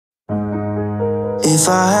If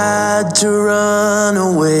I had to run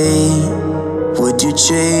away, would you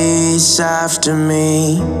chase after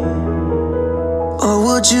me? Or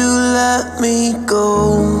would you let me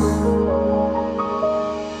go?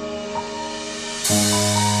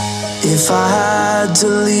 If I had to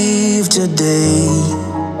leave today,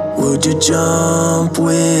 would you jump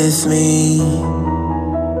with me?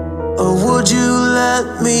 Or would you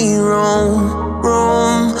let me roam,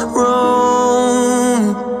 roam,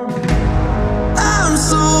 roam? I'm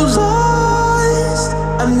so lost,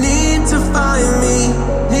 I need to find me,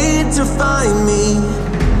 need to find me.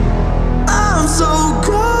 I'm so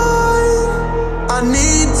gone, I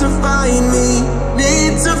need to find me,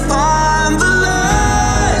 need to find the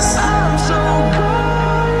lost. I'm so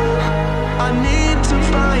gone, I need to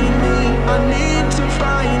find me, I need to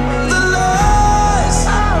find me. The lost.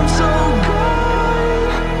 I'm so gone,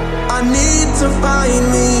 I need to find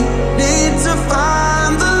me, need to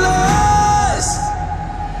find the lost.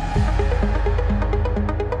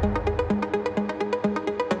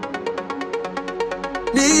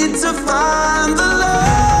 Need to find the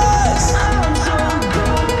lost. I'm so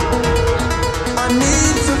gone, I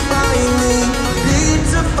need to find me, need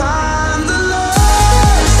to find the lost.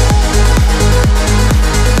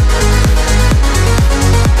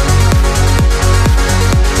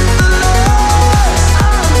 The lost.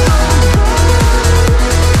 I'm so gone,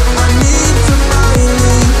 I need to find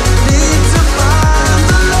me, need to find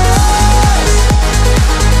the lost.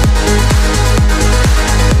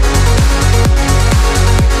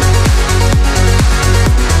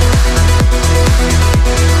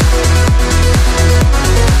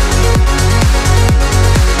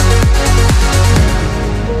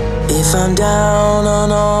 If I'm down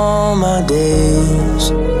on all my days,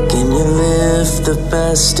 can you lift the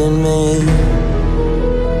best in me?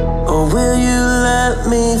 Or will you let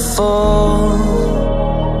me fall?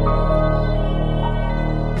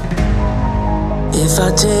 If I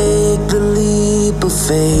take the leap of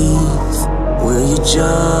faith, will you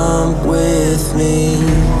jump with me?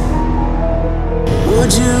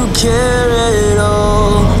 Would you care at all?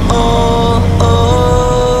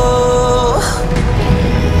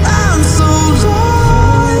 I'm so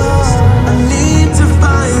lost, I need to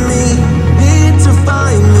find me, need to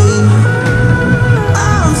find me.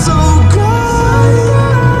 I'm so gone,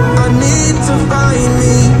 I need to find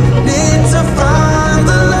me, need to find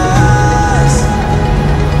the lost.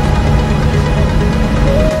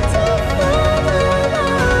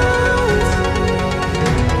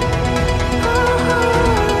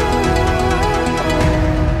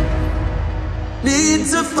 Need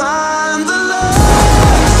to find the lost.